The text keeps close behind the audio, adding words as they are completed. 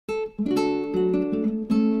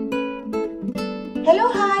Hello,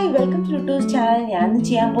 hi, welcome to luttuz channel. ഞാൻ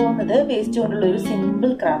ചെയ്യാൻ പോകുന്നത് വേസ്റ്റ് കൊണ്ടുള്ള ഒരു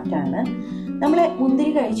സിമ്പിൾ ക്രാഫ്റ്റ് ആണ്. നമ്മളെ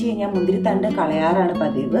മുന്തിരി കഴിച്ചു കഴിഞ്ഞാൽ മുന്തിരിത്തണ്ട് കളയാറാണ്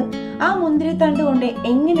പതിവ്. ആ മുന്തിരിത്തണ്ട് കൊണ്ട്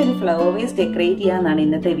എങ്ങനെ ഒരു ഫ്ലവർ വേസ് ഡെക്കറേറ്റ് ചെയ്യാന്നാണ്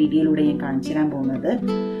ഇന്നത്തെ വീഡിയോയിലൂടെ ഞാൻ കാണിച്ചു തരാൻ പോകുന്നത്.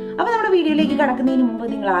 അപ്പൊ നമ്മുടെ വീഡിയോയിലേക്ക് കടക്കുന്നതിന് മുമ്പ്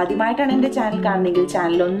നിങ്ങൾ ആദ്യമായിട്ടാണ് എന്റെ ചാനൽ കാണുന്നതെങ്കിൽ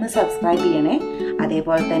ചാനൽ ഒന്ന് സബ്സ്ക്രൈബ് ചെയ്യണേ.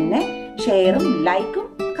 അതേപോലെ തന്നെ ഷെയറും ലൈക്കും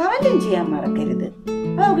കമന്റും ചെയ്യാൻ മറക്കരുത്.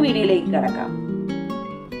 അപ്പൊ നമുക്ക് വീഡിയോയിലേക്ക് കടക്കാം.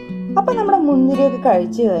 അപ്പൊ നമ്മുടെ മുന്തിരിയൊക്കെ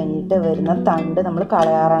കഴിച്ചു കഴിഞ്ഞിട്ട് വരുന്ന തണ്ട് നമ്മൾ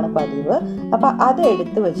കളയാറാണ് പതിവ്. അപ്പൊ അത്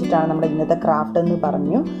എടുത്ത് വെച്ചിട്ടാണ് നമ്മുടെ ഇന്നത്തെ ക്രാഫ്റ്റ് എന്ന്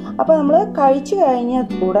പറഞ്ഞു. അപ്പൊ നമ്മൾ കഴിച്ചു കഴിഞ്ഞ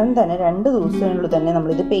ഉടൻ തന്നെ 2 ദിവസത്തിനുള്ളിൽ തന്നെ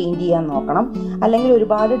നമ്മൾ ഇത് പെയിന്റ് ചെയ്യാൻ നോക്കണം. അല്ലെങ്കിൽ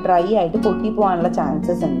ഒരുപാട് ഡ്രൈ ആയിട്ട് പൊട്ടിപ്പോവാനുള്ള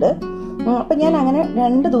ചാൻസസ് ഉണ്ട്. അപ്പൊ ഞാൻ അങ്ങനെ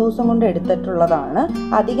 2 ദിവസം കൊണ്ട് എടുത്തിട്ടുള്ളതാണ്.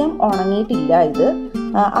 അധികം ഉണങ്ങിയിട്ടില്ല ഇത്.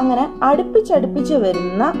 അങ്ങനെ അടുപ്പിച്ചടുപ്പിച്ച്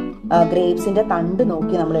വരുന്ന ഗ്രേപ്സിന്റെ തണ്ട്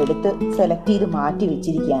നോക്കി നമ്മൾ എടുത്ത് സെലക്ട് ചെയ്ത് മാറ്റി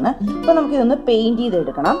വെച്ചിരിക്കുകയാണ്. അപ്പൊ നമുക്ക് ഇതൊന്ന് പെയിന്റ്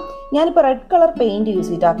ചെയ്തെടുക്കണം. ഞാനിപ്പോ റെഡ് കളർ പെയിന്റ് യൂസ്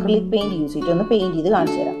ചെയ്തിട്ട് അക്രിലിക് പെയിന്റ് യൂസ് ചെയ്തിട്ട് ഒന്ന് പെയിന്റ് ചെയ്ത്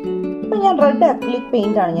കാണിച്ചു തരാം. ഇപ്പൊ ഞാൻ റെഡ് അക്രിലിക്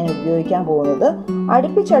പെയിന്റ് ആണ് ഞാൻ ഉപയോഗിക്കാൻ പോകുന്നത്.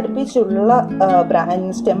 അടുപ്പിച്ചടുപ്പിച്ചുള്ള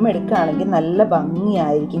സ്റ്റെം എടുക്കുകയാണെങ്കിൽ നല്ല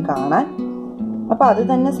ഭംഗിയായിരിക്കും കാണാൻ. അപ്പൊ അത്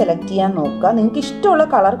തന്നെ സെലക്ട് ചെയ്യാൻ നോക്കുക. നിങ്ങൾക്ക് ഇഷ്ടമുള്ള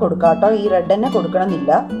കളർ കൊടുക്കാം കേട്ടോ, ഈ റെഡ് തന്നെ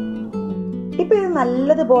കൊടുക്കണമെന്നില്ല. ഇപ്പൊ ഇത്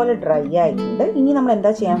നല്ലതുപോലെ ഡ്രൈ ആയിട്ടുണ്ട്. ഇനി നമ്മൾ എന്താ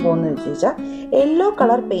ചെയ്യാൻ പോകുന്നത് വെച്ചാൽ യെല്ലോ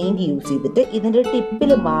കളർ പെയിന്റ് യൂസ് ചെയ്തിട്ട് ഇതിന്റെ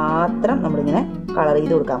ടിപ്പിൽ മാത്രം നമ്മളിങ്ങനെ കളർ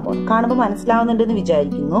ചെയ്ത് കൊടുക്കാൻ പോകും. കാണുമ്പോൾ മനസ്സിലാവുന്നുണ്ടെന്ന്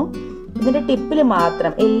വിചാരിക്കുന്നു. ഇതിന്റെ ടിപ്പിൽ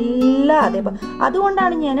മാത്രം എല്ലാ അതേപോലെ.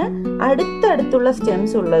 അതുകൊണ്ടാണ് ഞാൻ അടുത്തടുത്തുള്ള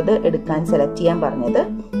സ്റ്റെംസ് ഉള്ളത് എടുക്കാൻ സെലക്ട് ചെയ്യാൻ പറഞ്ഞത്.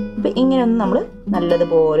 ഇപ്പൊ ഇങ്ങനെ ഒന്ന് നമ്മൾ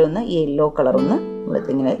നല്ലതുപോലെ ഒന്ന് യെല്ലോ കളർ ഒന്ന്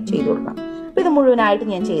നമ്മളിങ്ങനെ ചെയ്ത് കൊടുക്കണം. അപ്പൊ ഇത് മുഴുവനായിട്ട്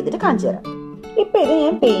ഞാൻ ചെയ്തിട്ട് കാണിച്ചു തരാം. ഇപ്പൊ ഇത്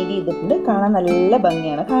ഞാൻ പെയിന്റ് ചെയ്തിട്ടുണ്ട്. കാണാൻ നല്ല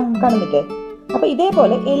ഭംഗിയാണ്, കാണുന്നില്ലേ? അപ്പൊ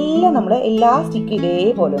ഇതേപോലെ എല്ലാം നമ്മൾ എല്ലാ സ്റ്റിക്കും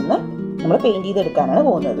ഇതേപോലെ ഒന്ന് നമ്മൾ പെയിന്റ് ചെയ്തെടുക്കാനാണ്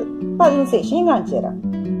പോകുന്നത്. അപ്പൊ അതിനുശേഷം ഞാൻ കാണിച്ചു തരാം.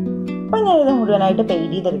 അപ്പൊ ഞാൻ ഇത് മുഴുവനായിട്ട്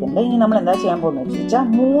പെയിന്റ് ചെയ്തെടുക്കുന്നുണ്ട്. ഇനി നമ്മൾ എന്താ ചെയ്യാൻ പോകുന്നത് വെച്ചാൽ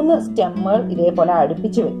 3 സ്റ്റെമ്മുകൾ ഇതേപോലെ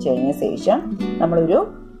അടുപ്പിച്ച് വെച്ച് കഴിഞ്ഞ ശേഷം നമ്മളൊരു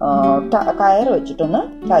കയർ വെച്ചിട്ടൊന്ന്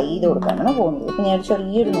ടൈ ചെയ്ത് കൊടുക്കാനാണ് പോകുന്നത്. ഇപ്പൊ ഞാൻ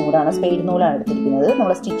ചെറിയൊരു നൂലാണ്, സ്പെയ്ഡ് നൂലാണ് എടുത്തിരിക്കുന്നത്.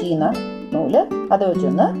 നമ്മൾ സ്റ്റിച്ച് ചെയ്യുന്ന നൂല് അത്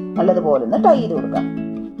വെച്ചൊന്ന് നല്ലതുപോലെ ഒന്ന് ടൈ ചെയ്ത് കൊടുക്കാം.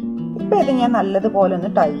 ഇപ്പൊ ഇത് ഞാൻ നല്ലതുപോലെ ഒന്ന്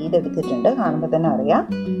ടൈ ചെയ്തെടുത്തിട്ടുണ്ട്, കാണുമ്പോൾ തന്നെ അറിയാം.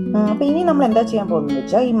 അപ്പൊ ഇനി നമ്മൾ എന്താ ചെയ്യാൻ പോകുന്നത്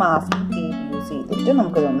വെച്ചാൽ ഈ മാസ്കിംഗ് ടേപ്പ് യൂസ് ചെയ്തിട്ട്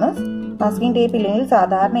നമുക്കിതൊന്ന്, മാസ്കിംഗ് ടേപ്പ് ഇല്ലെങ്കിൽ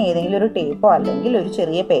സാധാരണ ഏതെങ്കിലും ഒരു ടേപ്പോ അല്ലെങ്കിൽ ഒരു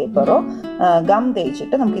ചെറിയ പേപ്പറോ ഗം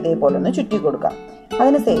തേച്ചിട്ട് നമുക്ക് ഇതേപോലെ ഒന്ന് ചുറ്റി കൊടുക്കാം.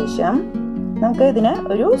 അതിനുശേഷം നമുക്ക് ഇതിന്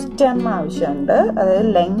ഒരു സ്റ്റെം ആവശ്യമുണ്ട്. അതായത്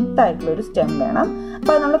ലെങ്ത് ആയിട്ടുള്ള ഒരു സ്റ്റെം വേണം.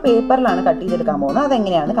 അപ്പൊ അത് നമ്മൾ പേപ്പറിലാണ് കട്ട് ചെയ്തെടുക്കാൻ പോകുന്നത്.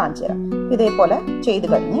 അതെങ്ങനെയാണെന്ന് കാണിച്ചു തരാം. ഇതേപോലെ ചെയ്ത്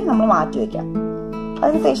കഴിഞ്ഞ് നമ്മൾ മാറ്റി വെക്കാം.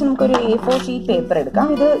 അതിനുശേഷം നമുക്കൊരു A4 ഷീറ്റ് പേപ്പർ എടുക്കാം.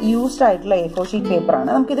 ഇത് യൂസ്ഡ് ആയിട്ടുള്ള A4 ഷീറ്റ് പേപ്പറാണ്.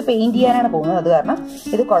 നമുക്കിത് പെയിന്റ് ചെയ്യാനാണ് പോകുന്നത്. അത് കാരണം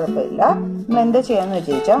ഇത് കുഴപ്പമില്ല. നമ്മൾ എന്താ ചെയ്യാന്ന്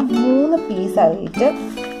വെച്ചാൽ 3 പീസായിട്ട്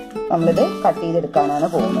നമ്മളിത് കട്ട് ചെയ്തെടുക്കാനാണ്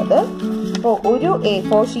പോകുന്നത്. അപ്പോൾ ഒരു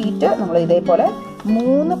A4 ഷീറ്റ് നമ്മൾ ഇതേപോലെ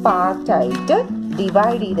 3 പാർട്ടായിട്ട്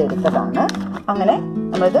ഡിവൈഡ് ചെയ്തെടുത്തതാണ്. അങ്ങനെ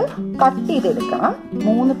നമ്മളിത് കട്ട് ചെയ്തെടുക്കണം.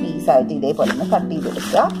 3 പീസായിട്ട് ഇതേപോലെ ഒന്ന് കട്ട്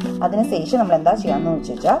ചെയ്തെടുക്കുക. അതിനുശേഷം നമ്മൾ എന്താ ചെയ്യാന്ന്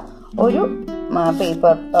വെച്ചാൽ ഒരു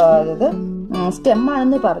പേപ്പർ, അതായത് സ്റ്റെം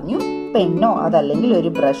ആണെന്ന് പറഞ്ഞു, പെന്നോ അതല്ലെങ്കിൽ ഒരു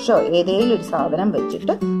ബ്രഷോ ഏതെങ്കിലും ഒരു സാധനം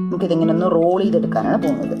വെച്ചിട്ട് നമുക്കിതിങ്ങനെ ഒന്ന് റോൾ ചെയ്തെടുക്കാനാണ്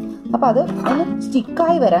പോകുന്നത്. അപ്പൊ അത് ഒന്ന്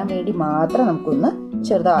സ്റ്റിക്കായി വരാൻ വേണ്ടി മാത്രം നമുക്കൊന്ന്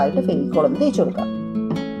ചെറുതായിട്ട് ഫെവിക്കോൾ ഒന്ന് തേച്ച് കൊടുക്കാം.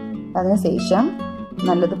 അതിനുശേഷം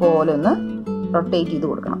നല്ലതുപോലെ ഒന്ന് റൊട്ടേറ്റ് ചെയ്ത്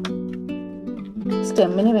കൊടുക്കണം.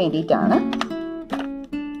 സ്റ്റെമ്മിന് വേണ്ടിയിട്ടാണ്.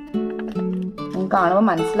 കാണുമ്പോൾ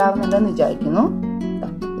മനസ്സിലാവുന്നുണ്ടെന്ന് വിചാരിക്കുന്നു.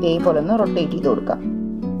 ഇതേപോലെ ഒന്ന് റൊട്ടേറ്റ് ചെയ്ത് കൊടുക്കാം.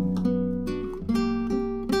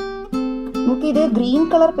 നമുക്ക് ഇത് ഗ്രീൻ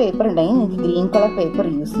കളർ പേപ്പർ ഉണ്ടെങ്കിൽ നിങ്ങൾക്ക് ഗ്രീൻ കളർ പേപ്പർ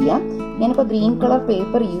യൂസ് ചെയ്യാം. ഞാനിപ്പോൾ ഗ്രീൻ കളർ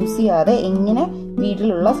പേപ്പർ യൂസ് ചെയ്യാതെ എങ്ങനെ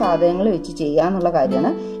വീട്ടിലുള്ള സാധനങ്ങൾ വെച്ച് ചെയ്യാന്നുള്ള കാര്യമാണ്.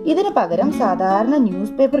 ഇതിന് പകരം സാധാരണ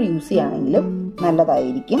ന്യൂസ് പേപ്പർ യൂസ് ചെയ്യുകയാണെങ്കിലും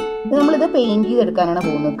നല്ലതായിരിക്കും. നമ്മളിത് പെയിന്റ് ചെയ്തെടുക്കാനാണ്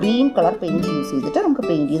പോകുന്നത്. ഗ്രീൻ കളർ പെയിന്റ് യൂസ് ചെയ്തിട്ട് നമുക്ക്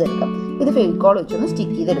പെയിന്റ് ചെയ്തെടുക്കാം. ഇത് ഫെവിക്കോൾ വെച്ചൊന്ന്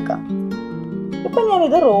സ്റ്റിക്ക് ചെയ്തെടുക്കാം. ഇപ്പൊ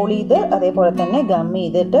ഞാനിത് റോൾ ചെയ്ത് അതേപോലെ തന്നെ ഗം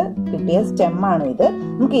ചെയ്തിട്ട് കിട്ടിയ സ്റ്റെമ്മാണ് ഇത്.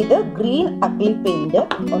 നമുക്ക് ഇത് ഗ്രീൻ അക്രിലിക് പെയിന്റ്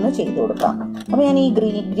ഒന്ന് ചെയ്ത് കൊടുക്കാം. അപ്പൊ ഞാൻ ഈ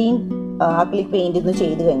ഗ്രീൻ അക്രിലിക് പെയിന്റ് ഒന്ന്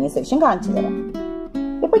ചെയ്ത് കഴിഞ്ഞ ശേഷം കാണിച്ചു തരാം.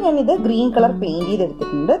 ഇപ്പൊ ഞാനിത് ഗ്രീൻ കളർ പെയിന്റ്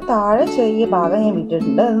ചെയ്തെടുത്തിട്ടുണ്ട്. താഴെ ചെറിയ ഭാഗം ഞാൻ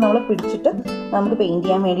വിട്ടിട്ടുണ്ട്. അത് നമ്മൾ പിടിച്ചിട്ട് നമുക്ക് പെയിന്റ്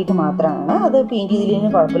ചെയ്യാൻ വേണ്ടിയിട്ട് മാത്രമാണ്. അത് പെയിന്റ്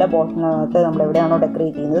ചെയ്തില്ലെങ്കിലും കുഴപ്പമില്ല. ബോട്ടിനകത്ത് നമ്മൾ എവിടെയാണോ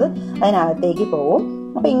ഡെക്കറേറ്റ് ചെയ്യുന്നത് അതിനകത്തേക്ക് പോകും.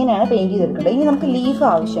 അപ്പൊ ഇങ്ങനെയാണ് പെയിന്റ് ചെയ്തെടുക്കേണ്ടത്. ഇനി നമുക്ക് ലീഫ്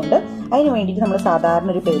ആവശ്യമുണ്ട്. അതിന് വേണ്ടിയിട്ട് നമ്മൾ സാധാരണ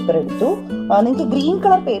ഒരു പേപ്പർ എടുത്തു. നിങ്ങൾക്ക് ഗ്രീൻ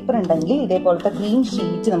കളർ പേപ്പർ ഉണ്ടെങ്കിൽ ഇതേപോലത്തെ ഗ്രീൻ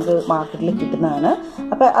ഷീറ്റ് നമുക്ക് മാർക്കറ്റിൽ കിട്ടുന്നതാണ്.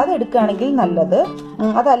 അപ്പൊ അത് എടുക്കുകയാണെങ്കിൽ നല്ലത്.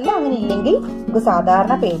 അതല്ല അങ്ങനെ ഇല്ലെങ്കിൽ നമുക്ക്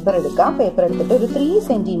സാധാരണ പേപ്പർ എടുക്കാം. പേപ്പർ എടുത്തിട്ട് ഒരു 3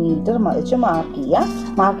 സെന്റിമീറ്റർ വെച്ച് മാർക്ക് ചെയ്യാം.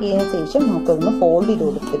 മാർക്ക് ചെയ്തതിനു ശേഷം നമുക്കൊന്ന് ഫോൾഡ് ചെയ്ത്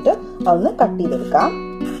കൊടുത്തിട്ട് അതൊന്ന് കട്ട് ചെയ്തെടുക്കാം.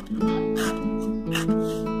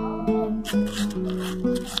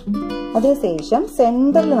 അതിനുശേഷം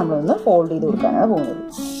സെന്ററിൽ നമ്മളൊന്ന് ഫോൾഡ് ചെയ്ത് കൊടുക്കാനാണ് പോകുന്നത്.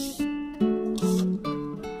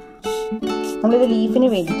 നമ്മളിത് ലീഫിന്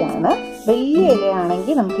വേണ്ടിയിട്ടാണ്. വലിയ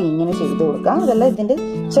ഇലയാണെങ്കിൽ നമുക്ക് ഇങ്ങനെ ചെയ്ത് കൊടുക്കാം. അതല്ല ഇതിന്റെ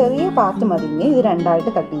ചെറിയ പാർട്ട് മതിയെങ്കിൽ ഇത്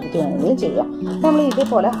രണ്ടായിട്ട് കട്ട് ചെയ്തിട്ട് വേണമെങ്കിലും ചെയ്യാം. നമ്മൾ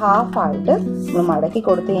ഇതേപോലെ ഹാഫായിട്ട് നമ്മൾ മടക്കി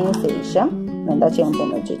കൊടുത്തതിന് ശേഷം എന്താ ചെയ്യാൻ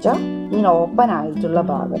പോകുന്നത് വെച്ചാൽ ഇങ്ങനെ ഓപ്പൺ ആയിട്ടുള്ള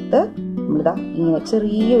ഭാഗത്ത് നമ്മളിതാ ഇങ്ങനെ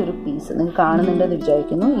ചെറിയൊരു പീസ് നിങ്ങൾ കാണുന്നുണ്ടെന്ന്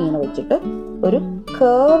വിചാരിക്കുന്നു. ഇങ്ങനെ വെച്ചിട്ട് ഒരു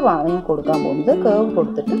കേർവാണ് ഞാൻ കൊടുക്കാൻ പോകുന്നത്. കേർവ്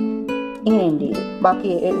കൊടുത്തിട്ട് ഇങ്ങനെ എൻഡ് ചെയ്തു. ബാക്കി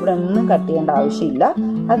ഇവിടെ ഒന്നും കട്ട് ചെയ്യേണ്ട ആവശ്യമില്ല.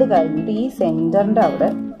 അത് കഴിഞ്ഞിട്ട് ഈ സെന്ററിന്റെ അവിടെ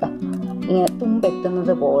ഇങ്ങനെ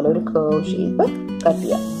തുമ്പെത്തുന്നത് പോലെ ഒരു കേർവ് ഷേപ്പ് കട്ട്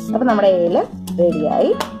ചെയ്യാം. അപ്പൊ നമ്മുടെ ഇല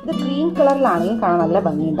റെഡിയായി. ഇത് ഗ്രീൻ കളറിലാണെങ്കിൽ കാണാൻ നല്ല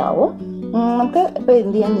ഭംഗി ഉണ്ടാവും. നമുക്ക് ഇപ്പൊ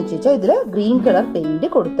എന്ത് ചെയ്യാന്ന് വെച്ചാൽ ഇതില് ഗ്രീൻ കളർ പെയിന്റ്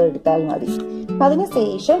കൊടുത്തെടുത്താൽ മതി.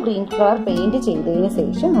 അതിനുശേഷം ഗ്രീൻ കളർ പെയിന്റ് ചെയ്തതിന്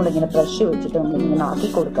ശേഷം നമ്മളിങ്ങനെ ബ്രഷ് വെച്ചിട്ട് നമ്മളിങ്ങനെ ആക്കി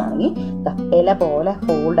കൊടുക്കുകയാണെങ്കിൽ ഇല പോലെ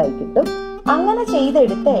ഫോൾഡ് ആയി കിട്ടും. അങ്ങനെ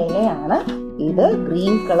ചെയ്തെടുത്ത ഇലയാണ് ഇത്.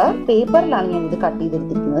 ഗ്രീൻ കളർ പേപ്പറിലാണ് ഞാൻ ഇത് കട്ട്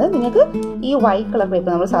ചെയ്തെടുത്തിരിക്കുന്നത്. നിങ്ങൾക്ക് ഈ വൈറ്റ് കളർ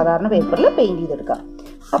പേപ്പർ നമ്മൾ സാധാരണ പേപ്പറിൽ പെയിന്റ് ചെയ്തെടുക്കാം.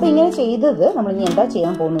 അപ്പൊ ഇങ്ങനെ ചെയ്തത് നമ്മൾ ഇനി എന്താ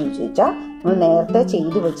ചെയ്യാൻ പോകുന്നത് ചോദിച്ചാൽ നമ്മൾ നേരത്തെ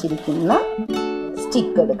ചെയ്ത് വെച്ചിരിക്കുന്ന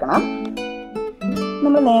സ്റ്റിക്ക് എടുക്കണം.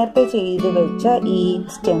 നമ്മൾ നേരത്തെ ചെയ്ത് വെച്ച ഈ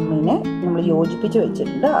സ്റ്റെമ്മിനെ നമ്മൾ യോജിപ്പിച്ച്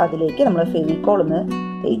വെച്ചിട്ടുണ്ട്. അതിലേക്ക് നമ്മൾ ഫെവിക്കോൾ ഒന്ന്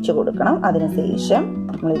തേച്ച് കൊടുക്കണം. അതിനുശേഷം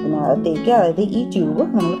നമ്മൾ ഇതിനകത്തേക്ക്, അതായത് ഈ ട്യൂബ്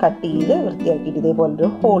നമ്മൾ കട്ട് ചെയ്ത് വൃത്തിയാക്കിയിട്ട് ഇതേപോലൊരു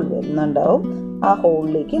ഹോൾ വരുന്നുണ്ടാവും. ആ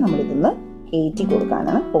ഹോളിലേക്ക് നമ്മൾ ഇതിന്ന് കയറ്റി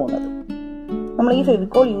കൊടുക്കാനാണ് പോകുന്നത്. നമ്മൾ ഈ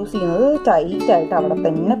ഫെവിക്കോൾ യൂസ് ചെയ്യുന്നത് ടൈറ്റ് ആയിട്ട് അവിടെ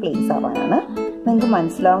തന്നെ പ്ലേസ് ആവാനാണ്. നിങ്ങൾക്ക്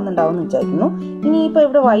മനസ്സിലാവുന്നുണ്ടാവും എന്ന് വിചാരിക്കുന്നു. ഇനിയിപ്പോൾ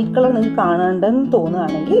ഇവിടെ വൈറ്റ് കളർ നിങ്ങൾക്ക് കാണണ്ടെന്ന്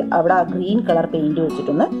തോന്നുകയാണെങ്കിൽ അവിടെ ആ ഗ്രീൻ കളർ പെയിന്റ്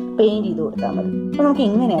വെച്ചിട്ടൊന്ന് പെയിന്റ് ചെയ്ത് കൊടുത്താൽ മതി. അപ്പൊ നമുക്ക്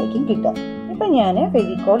ഇങ്ങനെയായിരിക്കും കിട്ടുക. ഇപ്പൊ ഞാൻ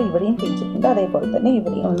ഫെവിക്കോൾ ഇവിടെയും തേച്ചിട്ടുണ്ട്, അതേപോലെ തന്നെ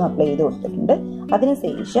ഇവിടെയും ഒന്ന് അപ്ലൈ ചെയ്ത് കൊടുത്തിട്ടുണ്ട്.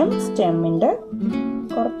 അതിനുശേഷം സ്റ്റെമ്മിന്റെ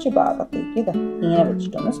കുറച്ച് ഭാഗത്തേക്ക് ഇത് ഇങ്ങനെ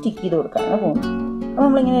വെച്ചിട്ടൊന്ന് സ്റ്റിക്ക് ചെയ്ത് കൊടുക്കാനാണ് പോകുന്നത്. അപ്പൊ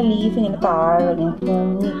നമ്മളിങ്ങനെ ലീഫ് ഇങ്ങനെ താഴെ ഇങ്ങനെ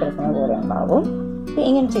പൊങ്ങി കിടക്കുന്ന പോലെ ഉണ്ടാവും.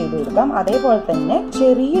 ഇങ്ങനെ ചെയ്ത് കൊടുക്കാം. അതേപോലെ തന്നെ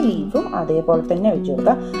ചെറിയ ലീഫും അതേപോലെ തന്നെ വെച്ചു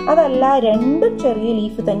കൊടുക്കാം. അതല്ല രണ്ടും ചെറിയ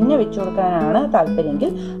ലീഫ് തന്നെ വെച്ചു കൊടുക്കാനാണ്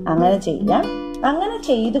താല്പര്യമെങ്കിൽ അങ്ങനെ ചെയ്യാം. അങ്ങനെ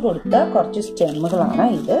ചെയ്ത് കൊടുത്ത കുറച്ച് സ്റ്റെമ്മുകളാണ്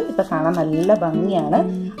ഇത്. ഇപ്പൊ കാണാൻ നല്ല ഭംഗിയാണ്.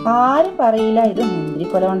 ആരും പറയില്ല ഇത്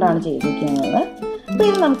മുന്തിരിക്കൊല കൊണ്ടാണ് ചെയ്തിരിക്കുന്നത്. അപ്പൊ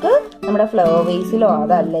ഇത് നമുക്ക് നമ്മുടെ ഫ്ലവർ വേസിലോ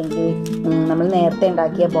അതല്ലെങ്കിൽ നമ്മൾ നേരത്തെ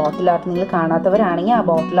ഉണ്ടാക്കിയ ബോട്ടിൽ ആർട്ട് നിങ്ങൾ കാണാത്തവരാണെങ്കിൽ ആ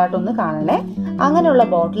ബോട്ടിൽ ആർട്ട് ഒന്ന് കാണണേ. അങ്ങനെയുള്ള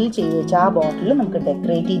ബോട്ടിൽ ചെയ്ത് വെച്ചാൽ ആ ബോട്ടിൽ നമുക്ക്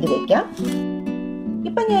ഡെക്കറേറ്റ് ചെയ്ത് വെക്കാം.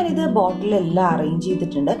 ഇപ്പൊ ഞാനിത് ബോട്ടിലെല്ലാം അറേഞ്ച്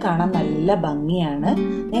ചെയ്തിട്ടുണ്ട്. കാണാൻ നല്ല ഭംഗിയാണ്.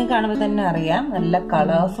 നിങ്ങൾക്ക് കാണുമ്പോൾ തന്നെ അറിയാം നല്ല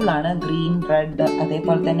കളർഫുൾ ആണ്. ഗ്രീൻ, റെഡ്,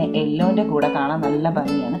 അതേപോലെ തന്നെ യെല്ലോന്റെ കൂടെ കാണാൻ നല്ല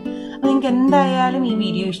ഭംഗിയാണ്. അപ്പൊ നിങ്ങൾക്ക് എന്തായാലും ഈ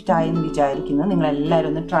വീഡിയോ ഇഷ്ടമായി എന്ന് വിചാരിക്കുന്നു. നിങ്ങൾ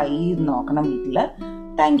എല്ലാവരും ഒന്ന് ട്രൈ ചെയ്ത് നോക്കണം വീട്ടില്.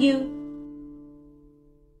 Thank you.